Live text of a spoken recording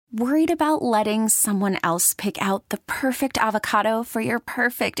Worried about letting someone else pick out the perfect avocado for your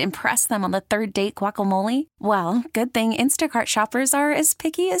perfect impress them on the third date guacamole? Well, good thing Instacart shoppers are as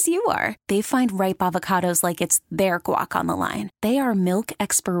picky as you are. They find ripe avocados like it's their guac on the line. They are milk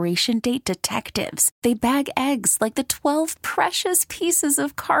expiration date detectives. They bag eggs like the 12 precious pieces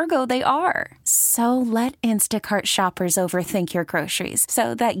of cargo they are. So let Instacart shoppers overthink your groceries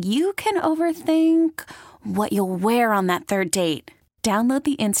so that you can overthink what you'll wear on that third date. Download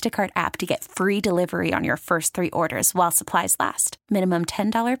the Instacart app to get free delivery on your first 3 orders while supplies last. Minimum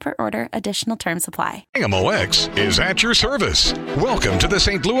 $10 per order. Additional terms apply. KMOX is at your service. Welcome to the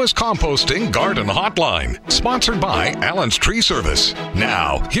St. Louis Composting Garden Hotline, sponsored by Allen's Tree Service.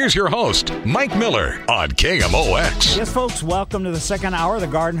 Now, here's your host, Mike Miller on KMOX. Yes, folks, welcome to the second hour of the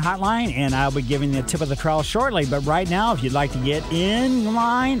Garden Hotline, and I'll be giving you a tip of the trowel shortly. But right now, if you'd like to get in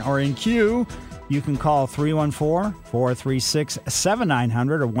line or in queue, you can call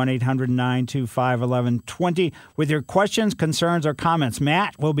 314-436-7900 or 1-800-925-1120 with your questions, concerns, or comments.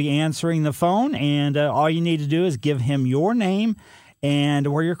 Matt will be answering the phone, and all you need to do is give him your name and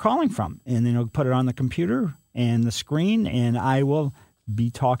where you're calling from. And then he'll put it on the computer and the screen, and I will be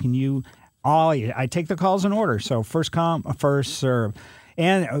talking to you. I take the calls in order, so first come, first serve.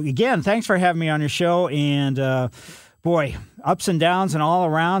 And again, thanks for having me on your show, and boy, ups and downs and all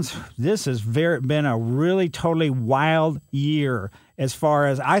arounds. This has been a really totally wild year as far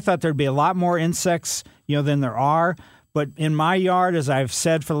as I thought there'd be a lot more insects, than there are. But in my yard, as I've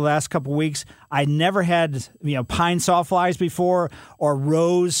said for the last couple of weeks, I never had, pine sawflies before or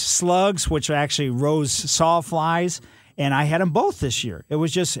rose slugs, which are actually rose sawflies. And I had them both this year.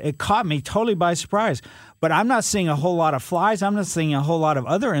 It caught me totally by surprise. But I'm not seeing a whole lot of flies. I'm not seeing a whole lot of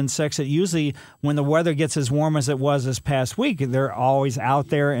other insects that usually, when the weather gets as warm as it was this past week, they're always out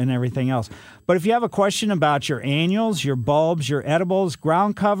there and everything else. But if you have a question about your annuals, your bulbs, your edibles,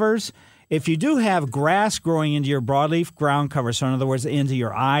 ground covers, if you do have grass growing into your broadleaf ground cover, so in other words, into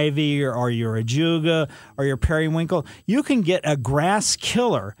your ivy or your ajuga or your periwinkle, you can get a grass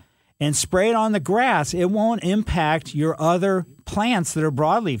killer and spray it on the grass. It won't impact your other plants that are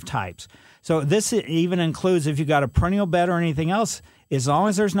broadleaf types. So this even includes if you got a perennial bed or anything else, as long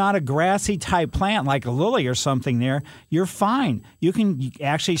as there's not a grassy type plant like a lily or something there, you're fine. You can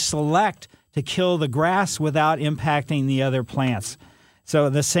actually select to kill the grass without impacting the other plants.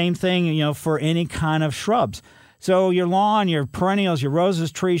 So the same thing, for any kind of shrubs. So your lawn, your perennials, your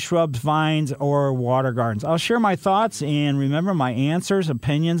roses, trees, shrubs, vines, or water gardens. I'll share my thoughts, and remember my answers,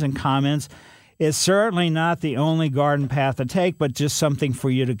 opinions, and comments is certainly not the only garden path to take, but just something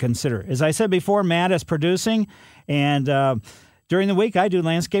for you to consider. As I said before, Matt is producing, and during the week I do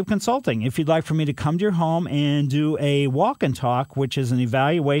landscape consulting. If you'd like for me to come to your home and do a walk and talk, which is an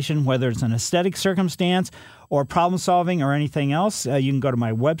evaluation, whether it's an aesthetic circumstance or problem solving or anything else, you can go to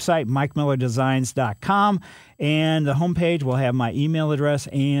my website, MikeMillerDesigns.com, and the homepage will have my email address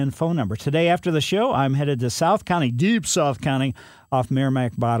and phone number. Today after the show, I'm headed to South County, deep South County, off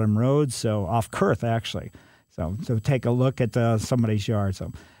Merrimack Bottom Road, so off Kurth, actually. So take a look at somebody's yard.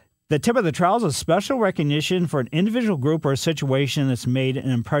 So the tip of the trowel is a special recognition for an individual group or a situation that's made an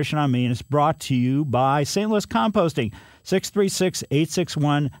impression on me, and it's brought to you by St. Louis Composting,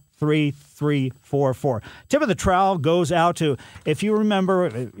 636-861-3344. Tip of the trowel goes out to, if you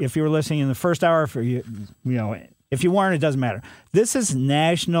remember, if you were listening in the first hour, if you weren't, it doesn't matter. This is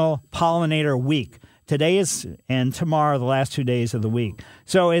National Pollinator Week. Today is, and tomorrow, the last 2 days of the week.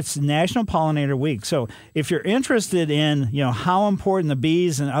 So it's National Pollinator Week. So if you're interested in, how important the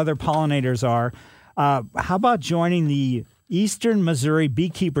bees and other pollinators are, how about joining the Eastern Missouri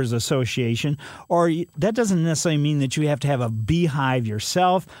Beekeepers Association? Or that doesn't necessarily mean that you have to have a beehive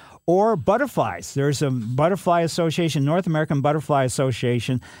yourself. Or butterflies. There's a Butterfly Association, North American Butterfly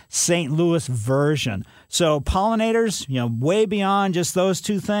Association, St. Louis version. So pollinators, way beyond just those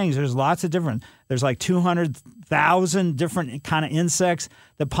two things. There's lots of different. There's like 200,000 different kind of insects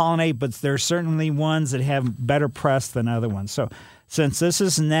that pollinate, but there's certainly ones that have better press than other ones. So since this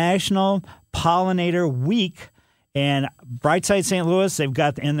is National Pollinator Week, and Brightside St. Louis, they've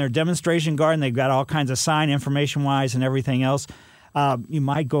got in their demonstration garden, they've got all kinds of sign information-wise and everything else. You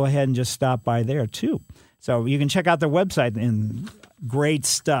might go ahead and just stop by there, too. So you can check out their website and great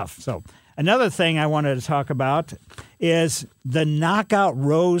stuff. So another thing I wanted to talk about is the Knockout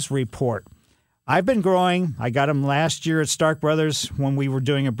Rose Report. I've been growing. I got them last year at Stark Brothers when we were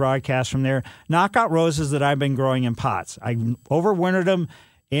doing a broadcast from there. Knockout roses that I've been growing in pots. I overwintered them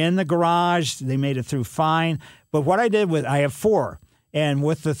in the garage. They made it through fine. But what I did I have 4. And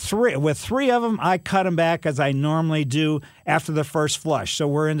with three of them, I cut them back as I normally do after the first flush. So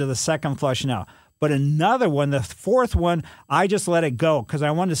we're into the second flush now. But another one, the fourth one, I just let it go because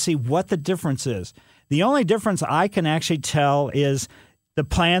I wanted to see what the difference is. The only difference I can actually tell is the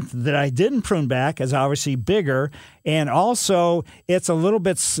plant that I didn't prune back is obviously bigger, and also it's a little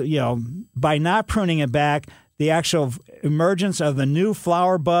bit, by not pruning it back, the actual emergence of the new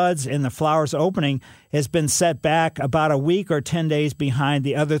flower buds and the flowers opening has been set back about a week or 10 days behind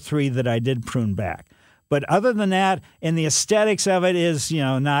the other three that I did prune back. But other than that, and the aesthetics of it is,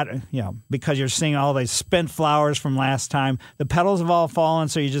 not, because you're seeing all these spent flowers from last time. The petals have all fallen,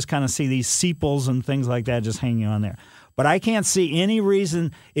 so you just kind of see these sepals and things like that just hanging on there. But I can't see any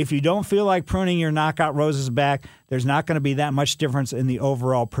reason, if you don't feel like pruning your knockout roses back, there's not going to be that much difference in the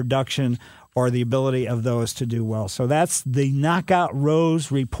overall production or the ability of those to do well. So that's the Knockout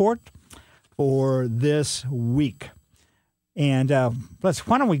Rose report for this week. And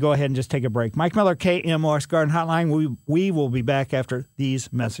why don't we go ahead and just take a break? Mike Miller, KMOX Garden Hotline. We will be back after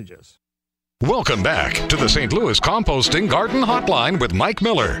these messages. Welcome back to the St. Louis Composting Garden Hotline with Mike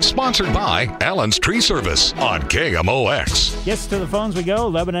Miller, sponsored by Allen's Tree Service on KMOX. Yes, to the phones we go,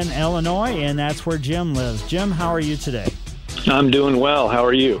 Lebanon, Illinois, and that's where Jim lives. Jim, how are you today? I'm doing well. How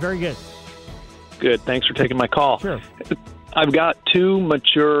are you? Very good. Good. Thanks for taking my call. Sure. I've got 2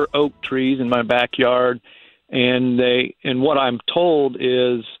 mature oak trees in my backyard, and what I'm told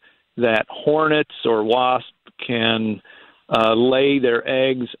is that hornets or wasps can lay their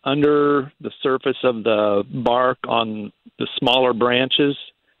eggs under the surface of the bark on the smaller branches,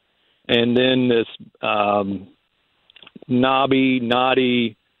 and then this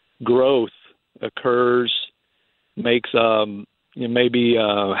knotty growth occurs, makes maybe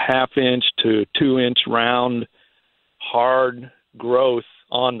a half-inch to 2-inch round hard growth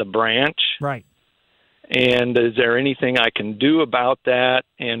on the branch. Right. And is there anything I can do about that,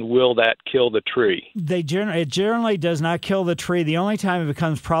 and will that kill the tree? It generally does not kill the tree. The only time it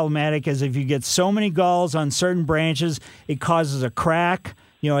becomes problematic is if you get so many galls on certain branches, it causes a crack,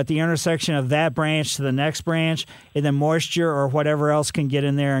 at the intersection of that branch to the next branch, and then moisture or whatever else can get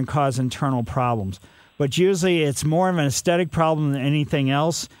in there and cause internal problems. But usually it's more of an aesthetic problem than anything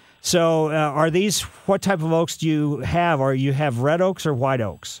else. So what type of oaks do you have? Or you have red oaks or white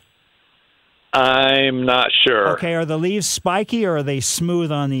oaks? I'm not sure. Okay, are the leaves spiky or are they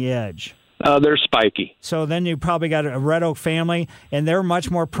smooth on the edge? They're spiky. So then you probably got a red oak family, and they're much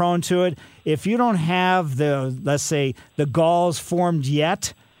more prone to it. If you don't have let's say, the galls formed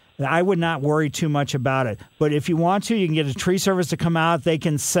yet, I would not worry too much about it. But if you want to, you can get a tree service to come out. They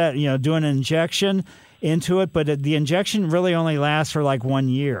can do an injection into it, but the injection really only lasts for like 1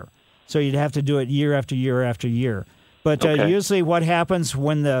 year. So you'd have to do it year after year after year. But usually what happens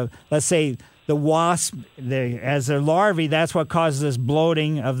when let's say, the wasp, as a larvae, that's what causes this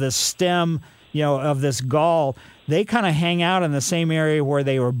bloating of the stem, of this gall. They kind of hang out in the same area where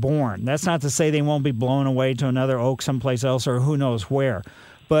they were born. That's not to say they won't be blown away to another oak someplace else or who knows where.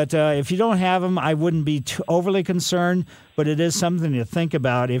 But if you don't have them, I wouldn't be too overly concerned, but it is something to think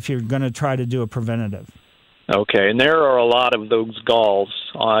about if you're going to try to do a preventative. Okay, and there are a lot of those galls.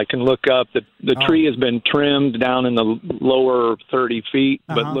 I can look up. The tree has been trimmed down in the lower 30 feet,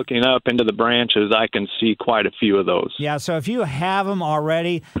 but looking up into the branches, I can see quite a few of those. Yeah, so if you have them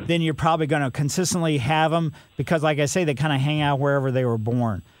already, then you're probably going to consistently have them because, like I say, they kind of hang out wherever they were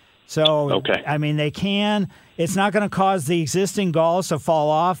born. So, I mean, it's not going to cause the existing galls to fall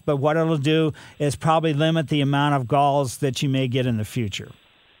off, but what it'll do is probably limit the amount of galls that you may get in the future.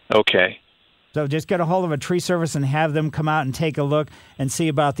 Okay. So just get a hold of a tree service and have them come out and take a look and see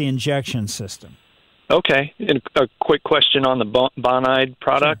about the injection system. Okay. And a quick question on the Bonide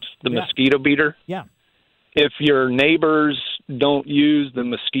product, the mosquito beater. Yeah. If your neighbors don't use the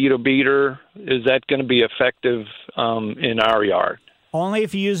mosquito beater, is that going to be effective in our yard? Only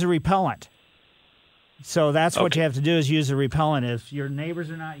if you use a repellent. So that's what you have to do is use a repellent. If your neighbors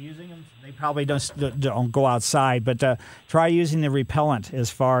are not using them, they probably don't go outside. But try using the repellent as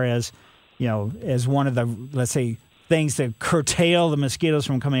far as, as one of the, let's say, things that curtail the mosquitoes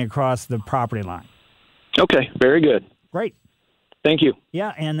from coming across the property line. Okay, very good. Great. Thank you.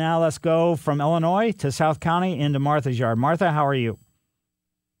 Yeah, and now let's go from Illinois to South County into Martha's yard. Martha, how are you?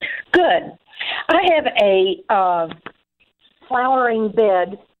 Good. I have a flowering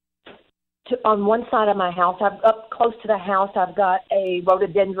bed on one side of my house. Up close to the house, I've got a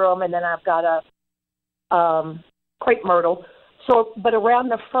rhododendron, and then I've got a crepe myrtle. So, but around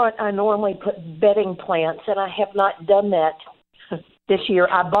the front, I normally put bedding plants, and I have not done that this year.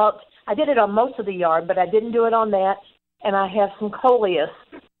 I did it on most of the yard, but I didn't do it on that, and I have some coleus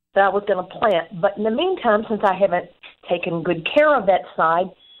that I was going to plant. But in the meantime, since I haven't taken good care of that side,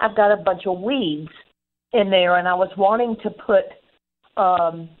 I've got a bunch of weeds in there, and I was wanting to put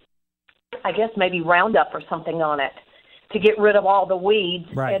I guess maybe Roundup or something on it to get rid of all the weeds.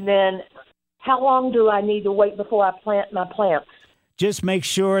 Right. And then how long do I need to wait before I plant my plants? Just make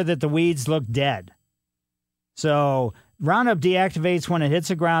sure that the weeds look dead. So Roundup deactivates when it hits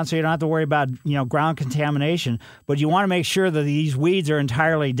the ground, so you don't have to worry about, ground contamination. But you want to make sure that these weeds are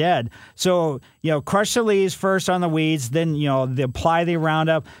entirely dead. So, crush the leaves first on the weeds, then, they apply the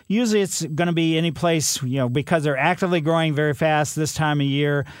Roundup. Usually it's going to be any place, because they're actively growing very fast this time of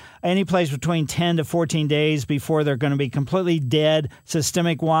year, any place between 10 to 14 days before they're going to be completely dead,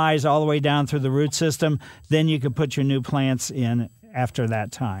 systemic-wise, all the way down through the root system. Then you can put your new plants in after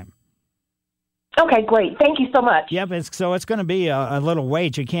that time. Okay, great. Thank you so much. Yep, it's going to be a little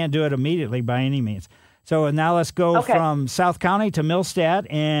wait. You can't do it immediately by any means. So now let's go from South County to Millstadt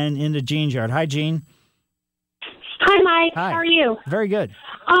and into Jean's yard. Hi, Jean. Hi, Mike. Hi. How are you? Very good.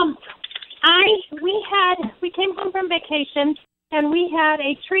 We came home from vacation and we had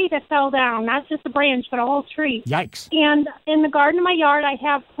a tree that fell down, not just a branch, but a whole tree. Yikes. And in the garden of my yard, I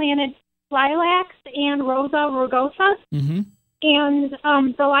have planted lilacs and Rosa rugosa. Mm-hmm. And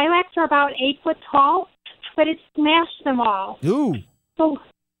the lilacs are about 8 foot tall, but it smashed them all. Ooh. So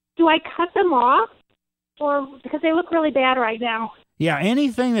do I cut them off? Or because they look really bad right now. Yeah,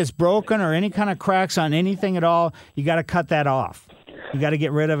 anything that's broken or any kind of cracks on anything at all, you got to cut that off. You got to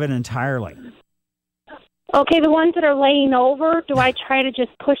get rid of it entirely. Okay, the ones that are laying over, do I try to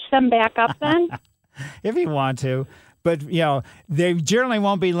just push them back up then? If you want to. But, they generally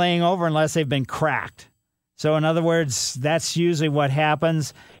won't be laying over unless they've been cracked. So in other words, that's usually what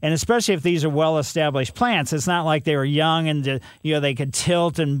happens. And especially if these are well-established plants, it's not like they were young and, they could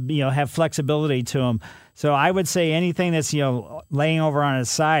tilt and, have flexibility to them. So I would say anything that's, laying over on its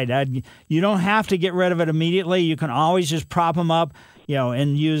side, you don't have to get rid of it immediately. You can always just prop them up,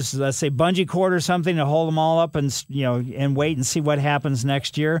 and use, let's say, bungee cord or something to hold them all up and, and wait and see what happens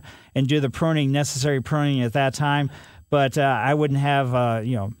next year and do the necessary pruning at that time. But I wouldn't have,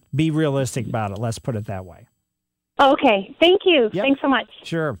 be realistic about it. Let's put it that way. Okay. Thank you. Yep. Thanks so much.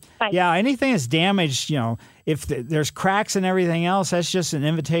 Sure. Bye. Yeah, anything that's damaged, if there's cracks and everything else, that's just an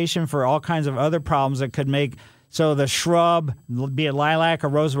invitation for all kinds of other problems that could make so the shrub, be it lilac or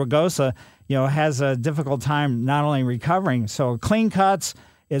Rosa rugosa, has a difficult time not only recovering. So clean cuts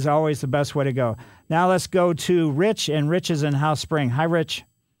is always the best way to go. Now let's go to Rich, and Rich is in House Spring. Hi, Rich.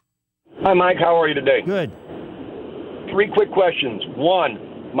 Hi, Mike. How are you today? Good. 3 quick questions.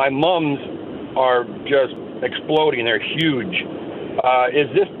 1, my mums are just exploding. They're huge. Is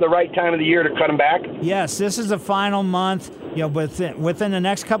this the right time of the year to cut them back? Yes, this is the final month. Within the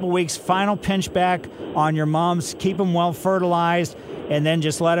next couple of weeks, final pinch back on your mums. Keep them well fertilized, and then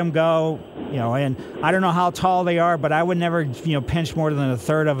just let them go. And I don't know how tall they are, but I would never, pinch more than a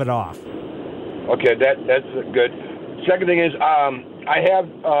third of it off. Okay, that's good. Second thing is, I have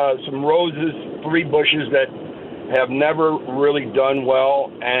some roses, 3 bushes that have never really done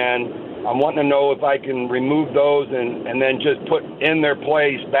well, and I'm wanting to know if I can remove those and then just put in their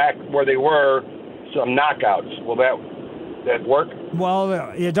place back where they were some knockouts. Will that work?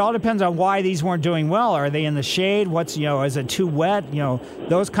 Well, it all depends on why these weren't doing well. Are they in the shade? Is it too wet?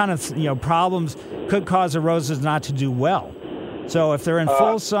 Those kind of problems could cause the roses not to do well. So if they're in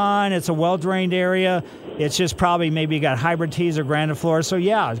full sun, it's a well-drained area, it's just probably maybe you got hybrid teas or grandiflora. So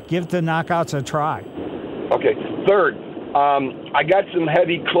yeah, give the knockouts a try. Okay. Third, I got some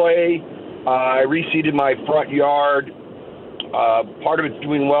heavy clay. I reseeded my front yard. Part of it's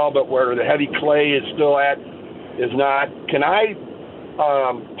doing well, but where the heavy clay is still at is not. Can I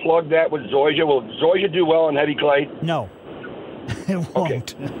plug that with zoysia? Will zoysia do well in heavy clay? No, it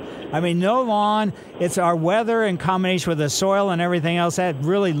won't. Okay. I mean, no lawn. It's our weather in combination with the soil and everything else that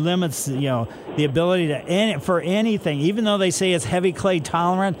really limits, the ability for anything. Even though they say it's heavy clay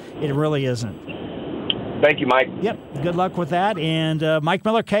tolerant, it really isn't. Thank you, Mike. Yep. Good luck with that. And Mike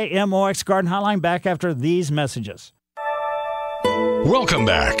Miller, KMOX Garden Hotline, back after these messages. Welcome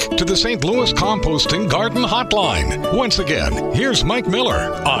back to the St. Louis Composting Garden Hotline. Once again, here's Mike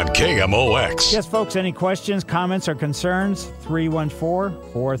Miller on KMOX. Yes, folks, any questions, comments, or concerns?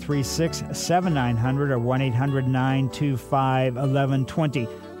 314-436-7900 or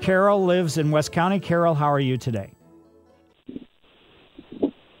 1-800-925-1120. Carol lives in West County. Carol, how are you today?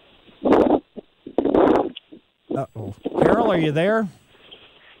 Uh-oh. Carol, are you there?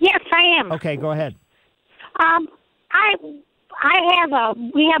 Yes, I am. Okay, go ahead.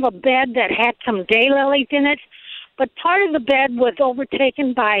 We have a bed that had some daylilies in it, but part of the bed was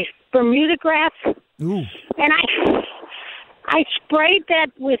overtaken by Bermuda grass. Ooh. And I sprayed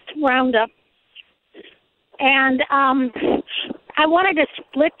that with Roundup, and I wanted to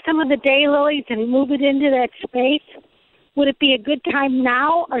split some of the daylilies and move it into that space. would it be a good time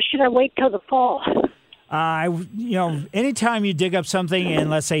now, or should I wait till the fall? Anytime you dig up something and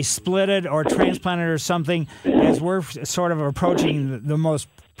let's say split it or transplant it or something, as we're sort of approaching the most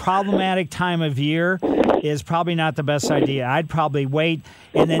problematic time of year, is probably not the best idea. I'd probably wait,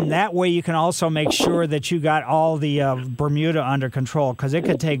 and then that way you can also make sure that you got all the Bermuda under control, because it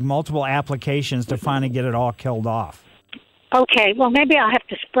could take multiple applications to finally get it all killed off. Okay, well, maybe I'll have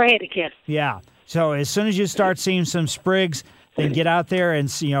to spray it again. Yeah. So as soon as you start seeing some sprigs, then get out there and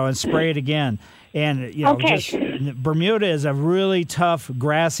spray it again. And Bermuda is a really tough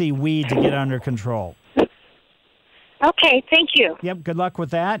grassy weed to get under control. Okay, thank you. Yep, good luck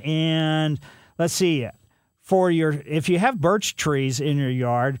with that. And let's see, if you have birch trees in your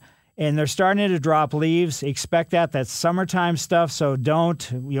yard and they're starting to drop leaves, expect that. That's summertime stuff, so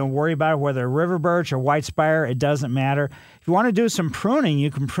don't worry about whether river birch or white spire. It doesn't matter. If you want to do some pruning, you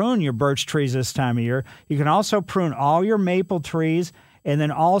can prune your birch trees this time of year. You can also prune all your maple trees and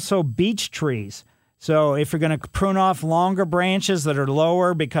then also beech trees. So if you're going to prune off longer branches that are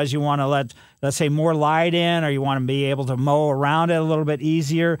lower because you want to let's say, more light in, or you want to be able to mow around it a little bit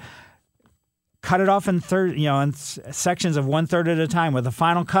easier, cut it off in sections of 1/3 at a time. With the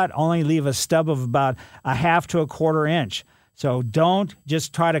final cut, only leave a stub of about a half to a quarter inch. So don't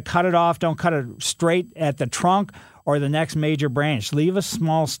just try to cut it off. Don't cut it straight at the trunk or the next major branch. Leave a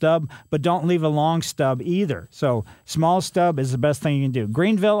small stub, but don't leave a long stub either. So small stub is the best thing you can do.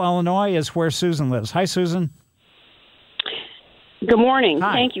 Greenville, Illinois is where Susan lives. Hi, Susan. Good morning.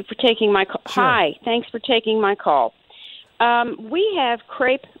 Hi. Thank you for taking my call. Sure. Hi. Thanks for taking my call. We have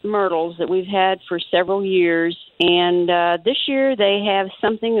crepe myrtles that we've had for several years, and this year they have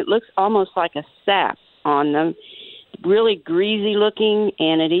something that looks almost like a sap on them, really greasy looking,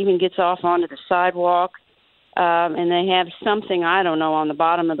 and it even gets off onto the sidewalk. And they have something, I don't know, on the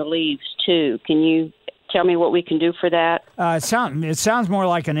bottom of the leaves, too. Can you tell me what we can do for that? It sounds more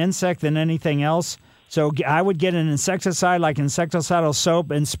like an insect than anything else. So I would get an insecticide like insecticidal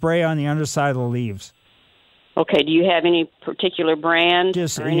soap and spray on the underside of the leaves. Okay. Do you have any particular brand or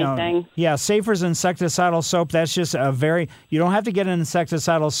anything? Safer's insecticidal soap. That's just you don't have to get an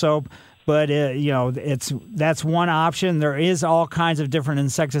insecticidal soap. But, that's one option. There is all kinds of different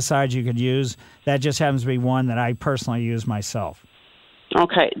insecticides you could use. That just happens to be one that I personally use myself.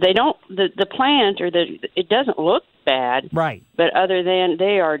 Okay. The plant it doesn't look bad. Right. But other than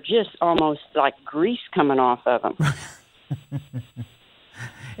they are just almost like grease coming off of them.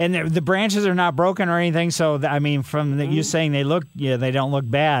 And the branches are not broken or anything. So, from you saying they don't look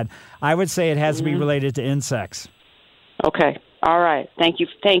bad, I would say it has to be related to insects. Okay. All right. Thank you.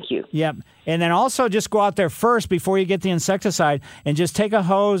 Yep. And then also just go out there first before you get the insecticide and just take a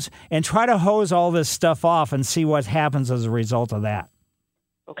hose and try to hose all this stuff off and see what happens as a result of that.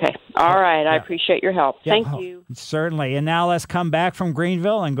 Okay. All right. I appreciate your help. Yep. Thank you. Certainly. And now let's come back from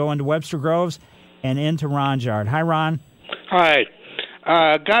Greenville and go into Webster Groves and into Ron's yard. Hi, Ron. Hi.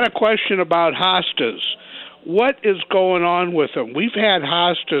 Got a question about hostas. What is going on with them? We've had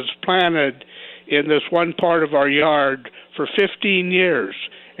hostas planted in this one part of our yard for 15 years,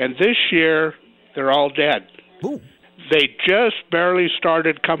 and this year they're all dead. Ooh. They just barely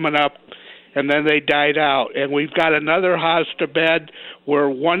started coming up, and then they died out. And we've got another hosta bed where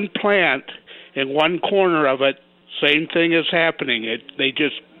one plant in one corner of it, same thing is happening. They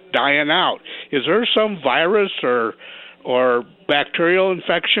just dying out. Is there some virus or bacterial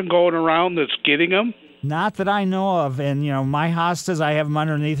infection going around that's getting them? Not that I know of. And, my hostas, I have them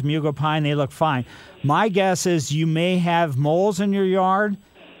underneath Mugopine. They look fine. My guess is you may have moles in your yard,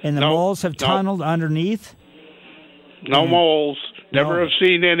 and the moles have tunneled underneath. No moles. Never have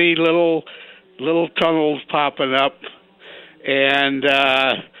seen any little tunnels popping up. And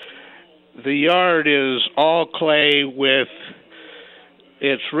the yard is all clay with...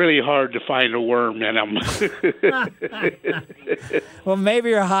 It's really hard to find a worm in them. Well,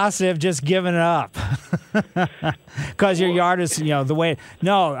 maybe your hosta have just given up because your yard is, the way.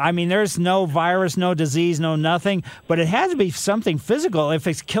 No, there's no virus, no disease, no nothing. But it has to be something physical if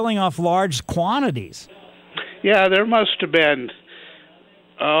it's killing off large quantities. Yeah, there must have been,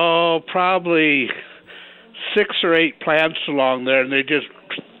 probably 6 or 8 plants along there, and they just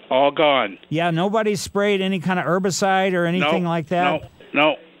all gone. Yeah, nobody sprayed any kind of herbicide or anything like that?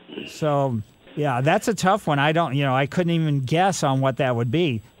 No. So, yeah, that's a tough one. I couldn't even guess on what that would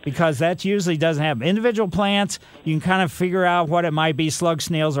be because that usually doesn't happen. Individual plants, you can kind of figure out what it might be, slug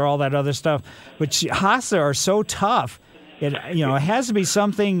snails or all that other stuff. But hosta are so tough. It has to be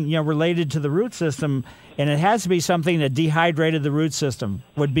something, related to the root system, and it has to be something that dehydrated the root system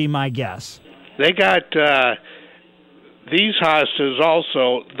would be my guess. They got these hostas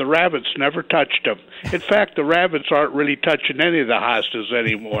also, the rabbits never touched them. In fact, the rabbits aren't really touching any of the hostas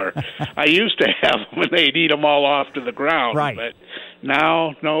anymore. I used to have them, and they'd eat them all off to the ground. Right. But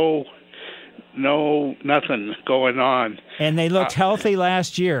now, no, nothing going on. And they looked healthy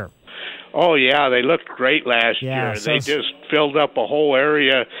last year. Oh, yeah, they looked great last Yeah, year. so They just filled up a whole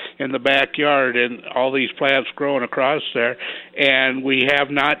area in the backyard and all these plants growing across there. And we have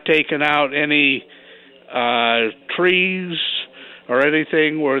not taken out any trees or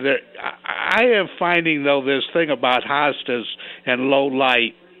anything where there. I am finding, though, this thing about hostas and low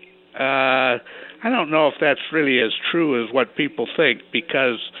light, I don't know if that's really as true as what people think,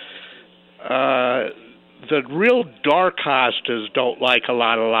 because the real dark hostas don't like a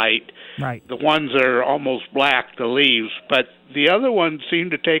lot of light. Right. The ones that are almost black, the leaves, but the other ones seem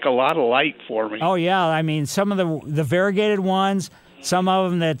to take a lot of light for me. Oh, yeah. I mean, some of the variegated ones, some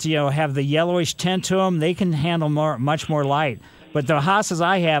of them that, have the yellowish tint to them, they can handle much more light. But the hostas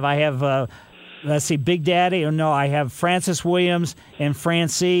I have, let's see, Big Daddy, I have Francis Williams and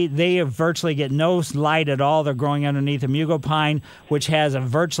Francie. They virtually get no light at all. They're growing underneath a Mugo pine, which has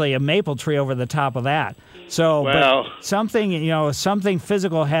virtually a maple tree over the top of that. So, well, but something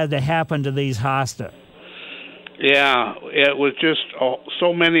physical had to happen to these hosta. Yeah, it was just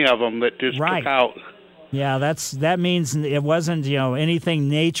so many of them that just Right. took out. Yeah, that means it wasn't anything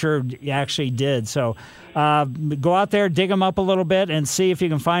nature actually did. So go out there, dig them up a little bit, and see if you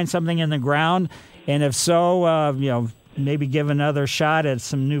can find something in the ground. And if so, maybe give another shot at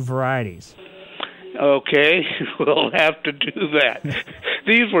some new varieties. Okay, we'll have to do that.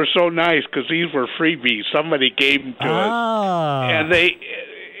 These were so nice because these were freebies. Somebody gave them to us, and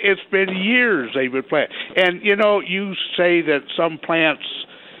it's been years they've been planting. And you say that some plants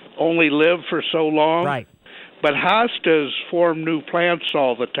only live for so long, right? But hostas form new plants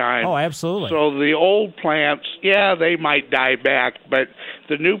all the time. Oh, absolutely. So the old plants, they might die back, but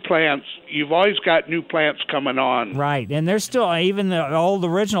the new plants, you've always got new plants coming on. Right, and there's still even the old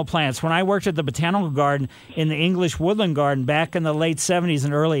original plants. When I worked at the Botanical Garden in the English Woodland Garden back in the late 70s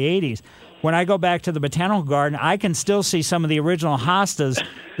and early 80s, when I go back to the Botanical Garden, I can still see some of the original hostas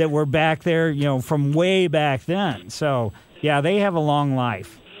that were back there, from way back then. So, yeah, they have a long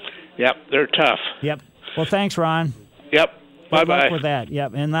life. Yep, they're tough. Yep. Well, thanks, Ron. Yep. Good Bye-bye. luck with that.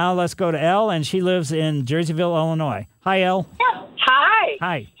 Yep. And now let's go to Elle, and she lives in Jerseyville, Illinois. Hi, Elle. Yeah. Hi.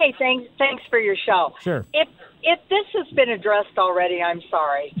 Hi. Hey, thanks for your show. Sure. If this has been addressed already, I'm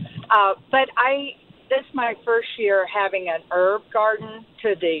sorry. But this is my first year having an herb garden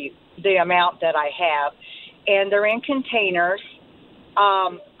to the amount that I have, and they're in containers.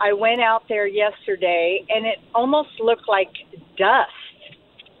 I went out there yesterday, and it almost looked like dust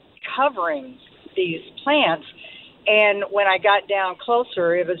covering these plants. And when I got down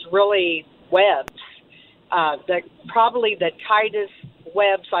closer, it was really webs. Probably the tightest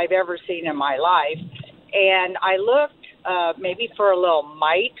webs I've ever seen in my life. And I looked maybe for a little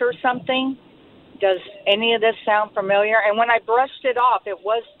mite or something. Does any of this sound familiar? And when I brushed it off, it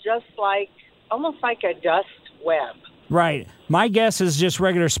was just almost like a dust web. Right. My guess is just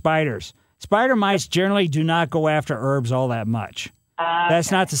regular spiders. Spider mites generally do not go after herbs all that much.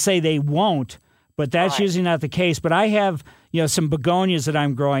 That's not to say they won't, but that's usually not the case. But I have, some begonias that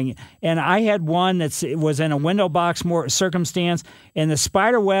I'm growing, and I had one that was in a window box more circumstance, and the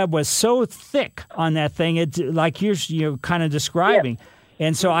spider web was so thick on that thing, it like you're kind of describing. Yeah.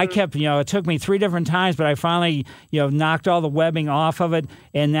 And so I kept, it took me 3 different times, but I finally, knocked all the webbing off of it,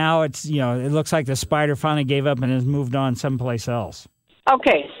 and now it's, it looks like the spider finally gave up and has moved on someplace else.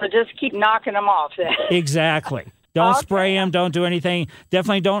 Okay, so just keep knocking them off then. Exactly. Don't spray them. Don't do anything.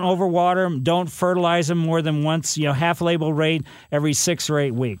 Definitely don't overwater them. Don't fertilize them more than once, half label rate every 6 or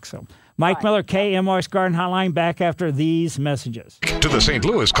 8 weeks. So, Mike Miller, KMOX Garden Hotline, back after these messages. To the St.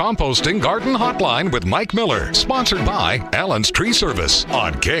 Louis Composting Garden Hotline with Mike Miller, sponsored by Allen's Tree Service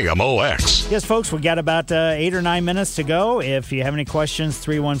on KMOX. Yes, folks, we got about 8 or 9 minutes to go. If you have any questions,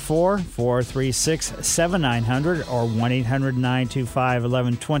 314-436-7900 or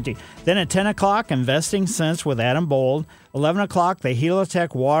 1-800-925-1120. Then at 10 o'clock, Investing Sense with Adam Bold. 11 o'clock, the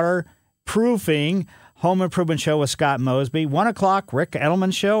Helitech Waterproofing Home Improvement Show with Scott Mosby. 1 o'clock, Rick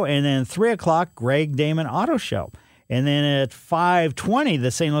Edelman Show. And then 3 o'clock, Greg Damon Auto Show. And then at 5:20,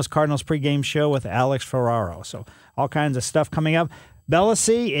 the St. Louis Cardinals pregame show with Alex Ferraro. So all kinds of stuff coming up. Bella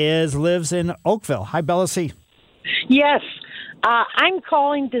C. lives in Oakville. Hi, Bella C. Yes. I'm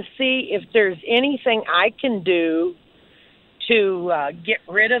calling to see if there's anything I can do to get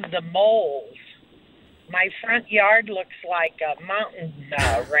rid of the moles. My front yard looks like a mountain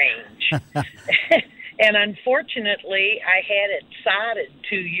range. And unfortunately, I had it sodded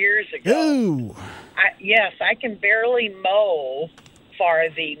 2 years ago. Ooh. Yes, I can barely mow for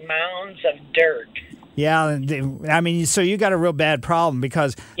the mounds of dirt. Yeah, I mean, so you got a real bad problem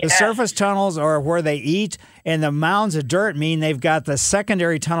because the surface tunnels are where they eat, and the mounds of dirt mean they've got the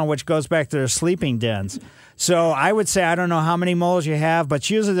secondary tunnel, which goes back to their sleeping dens. So I would say, I don't know how many moles you have, but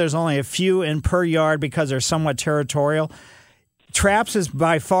usually there's only a few in per yard because they're somewhat territorial. Traps is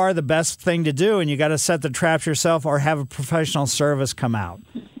by far the best thing to do, and you got to set the traps yourself or have a professional service come out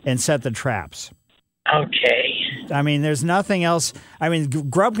and set the traps. Okay. I mean, there's nothing else. I mean,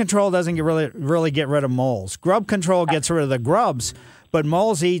 grub control doesn't really get rid of moles. Grub control gets rid of the grubs, but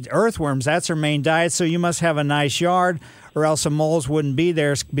moles eat earthworms. That's their main diet, so you must have a nice yard, or else the moles wouldn't be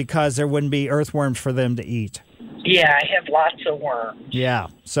there because there wouldn't be earthworms for them to eat. Yeah, I have lots of worms. Yeah,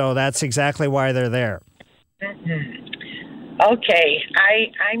 so that's exactly why they're there. Mm-hmm. Okay,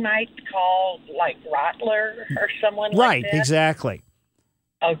 I might call like Rottler or someone like that. Right, exactly.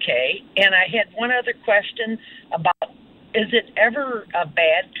 Okay, and I had one other question about, is it ever a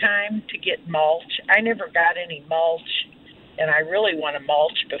bad time to get mulch? I never got any mulch, and I really want to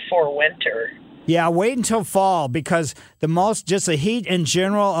mulch before winter. Yeah, wait until fall because the mulch, just the heat in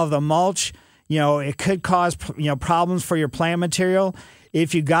general of the mulch, it could cause, problems for your plant material.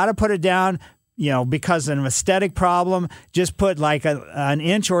 If you got to put it down, because of an aesthetic problem, just put like an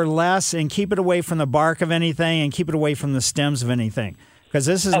inch or less and keep it away from the bark of anything and keep it away from the stems of anything. Because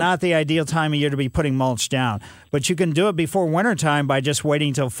this is not the ideal time of year to be putting mulch down. But you can do it before wintertime by just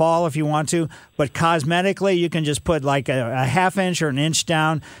waiting till fall if you want to. But cosmetically, you can just put like a half inch or an inch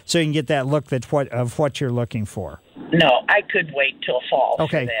down so you can get that look of what you're looking for. No, I could wait till fall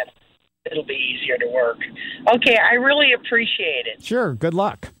for that. It'll be easier to work. Okay, I really appreciate it. Sure, good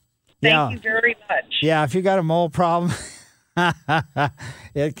luck. Thank you very much. Yeah, if you got a mole problem,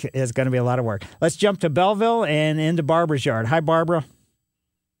 it's going to be a lot of work. Let's jump to Belleville and into Barbara's yard. Hi, Barbara.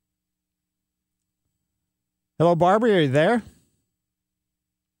 Hello, Barbara. Are you there?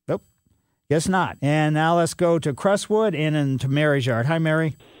 Nope. Guess not. And now let's go to Crestwood and into Mary's yard. Hi,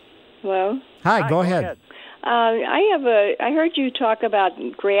 Mary. Hello. Hi, go ahead. I heard you talk about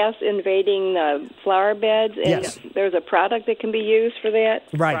grass invading the flower beds, and yes. There's a product that can be used for that.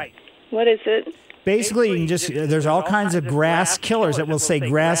 Right. What is it? Basically, you can just there's all kinds of grass killers that will say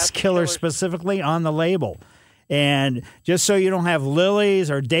grass killer specifically on the label. And just so you don't have lilies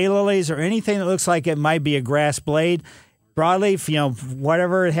or daylilies or anything that looks like it might be a grass blade, broadleaf,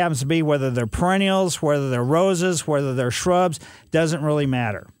 whatever it happens to be, whether they're perennials, whether they're roses, whether they're shrubs, doesn't really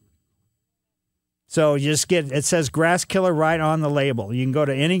matter. So you just it says grass killer right on the label. You can go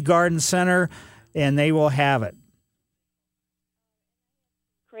to any garden center and they will have it.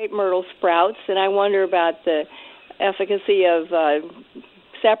 Crepe myrtle sprouts, and I wonder about the efficacy of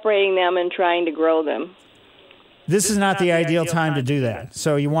separating them and trying to grow them. This is not the ideal time to do that.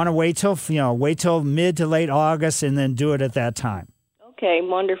 So you want to wait till mid to late August and then do it at that time. Okay,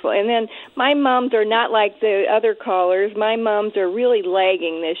 wonderful. And then my mums are not like the other callers. My mums are really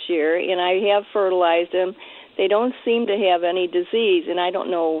lagging this year, and I have fertilized them. They don't seem to have any disease, and I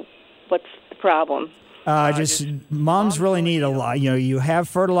don't know what's the problem. Mums really need a lot. You have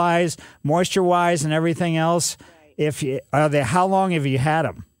fertilized, moisture-wise, and everything else. How long have you had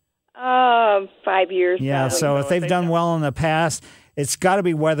them? 5 years. Yeah, probably. so if they've done well in the past, it's got to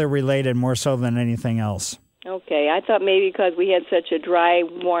be weather-related more so than anything else. Okay, I thought maybe because we had such a dry,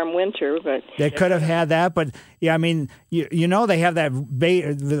 warm winter, but they could have had that. But yeah, I mean, they have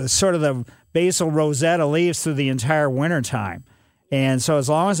that sort of the basal rosetta leaves through the entire winter time. And so as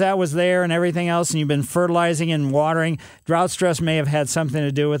long as that was there and everything else, and you've been fertilizing and watering, drought stress may have had something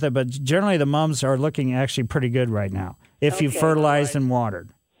to do with it. But generally, the mums are looking actually pretty good right now if you've fertilized and watered.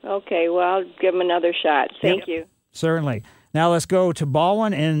 Okay, well, I'll give them another shot. Thank you. Certainly. Now let's go to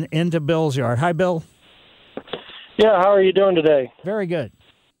Baldwin and into Bill's yard. Hi, Bill. Yeah, how are you doing today? Very good.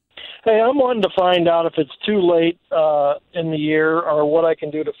 Hey, I'm wanting to find out if it's too late in the year or what I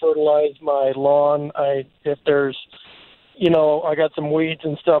can do to fertilize my lawn. If there's, I got some weeds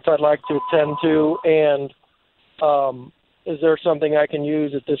and stuff I'd like to attend to, and is there something I can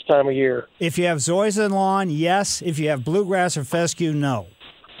use at this time of year? If you have zoysia lawn, yes. If you have bluegrass or fescue, no.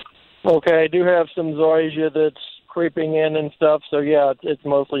 Okay, I do have some zoysia that's creeping in and stuff, so yeah, it's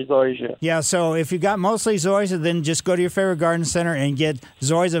mostly zoysia. Yeah, so if you got mostly zoysia, then just go to your favorite garden center and get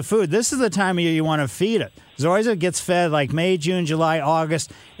zoysia food. This is the time of year you want to feed it. Zoysia gets fed like May, June, July,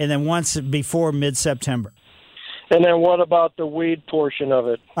 August, and then once before mid-September. And then what about the weed portion of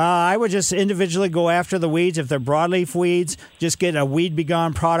it? I would just individually go after the weeds. If they're broadleaf weeds, just get a Weed B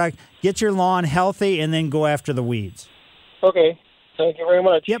Gon product, get your lawn healthy, and then go after the weeds. Okay. Thank you very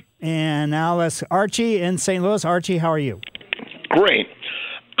much. Yep. And now let's Archie in St. Louis. Archie, how are you? Great.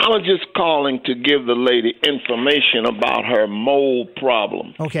 I was just calling to give the lady information about her mold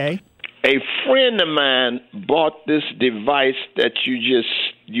problem. Okay. A friend of mine bought this device that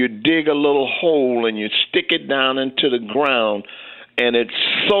you dig a little hole and you stick it down into the ground, and it's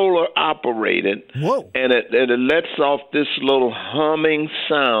solar operated. Whoa. And it lets off this little humming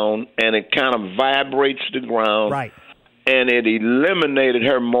sound, and it kind of vibrates the ground. Right. And it eliminated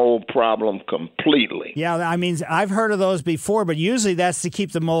her mold problem completely. Yeah, I mean, I've heard of those before, but usually that's to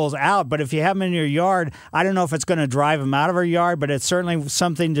keep the moles out. But if you have them in your yard, I don't know if it's going to drive them out of your yard, but it's certainly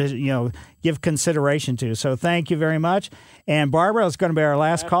something to, give consideration to. So thank you very much. And Barbara is going to be our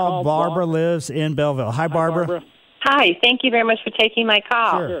last call. Barbara lives in Belleville. Hi, Barbara. Hi, thank you very much for taking my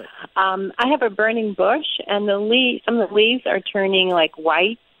call. Sure. I have a burning bush, and some of the leaves are turning like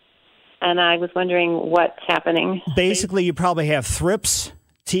white. And I was wondering what's happening. Basically, you probably have thrips,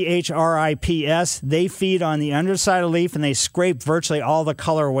 THRIPS. They feed on the underside of the leaf, and they scrape virtually all the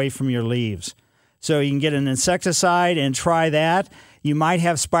color away from your leaves. So you can get an insecticide and try that. You might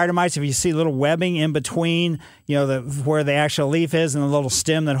have spider mites if you see little webbing in between, where the actual leaf is and the little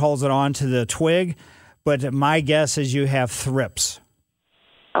stem that holds it on to the twig. But my guess is you have thrips.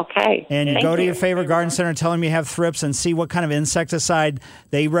 Okay. And you Thank go to you. your favorite garden center and tell them you have thrips and see what kind of insecticide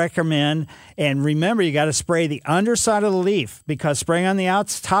they recommend. And remember, you got to spray the underside of the leaf because spraying on the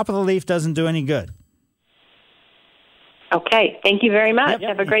top of the leaf doesn't do any good. Okay. Thank you very much.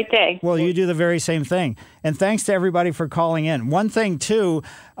 Have a great day. Well, you do the very same thing. And thanks to everybody for calling in. One thing, too,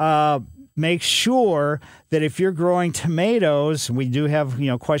 make sure that if you're growing tomatoes, we do have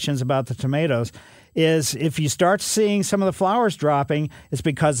questions about the tomatoes, is if you start seeing some of the flowers dropping, it's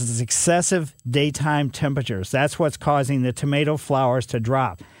because it's excessive daytime temperatures. That's what's causing the tomato flowers to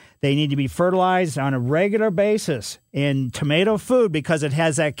drop. They need to be fertilized on a regular basis in tomato food because it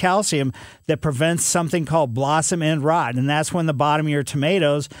has that calcium that prevents something called blossom end rot, and that's when the bottom of your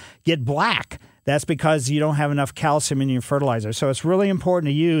tomatoes get black. That's because you don't have enough calcium in your fertilizer. So it's really important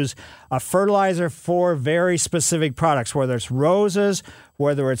to use a fertilizer for very specific products, whether it's roses,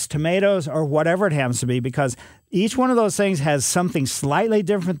 whether it's tomatoes, or whatever it happens to be, because each one of those things has something slightly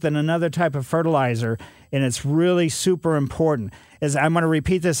different than another type of fertilizer, and it's really super important. I'm going to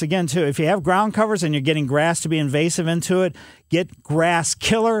repeat this again, too. If you have ground covers and you're getting grass to be invasive into it, get Grass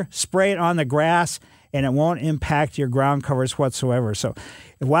Killer, spray it on the grass, and it won't impact your ground covers whatsoever. So,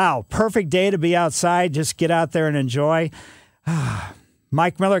 wow, perfect day to be outside. Just get out there and enjoy.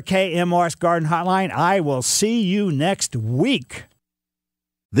 Mike Miller, KMOX Garden Hotline. I will see you next week.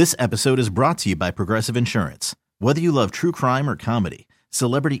 This episode is brought to you by Progressive Insurance. Whether you love true crime or comedy,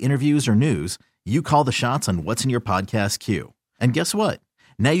 celebrity interviews or news, you call the shots on what's in your podcast queue. And guess what?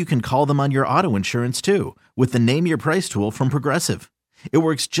 Now you can call them on your auto insurance, too, with the Name Your Price tool from Progressive. It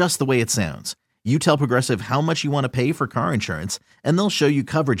works just the way it sounds. You tell Progressive how much you want to pay for car insurance, and they'll show you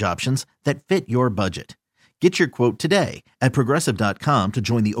coverage options that fit your budget. Get your quote today at Progressive.com to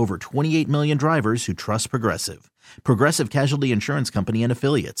join the over 28 million drivers who trust Progressive. Progressive Casualty Insurance Company and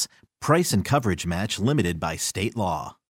Affiliates. Price and coverage match limited by state law.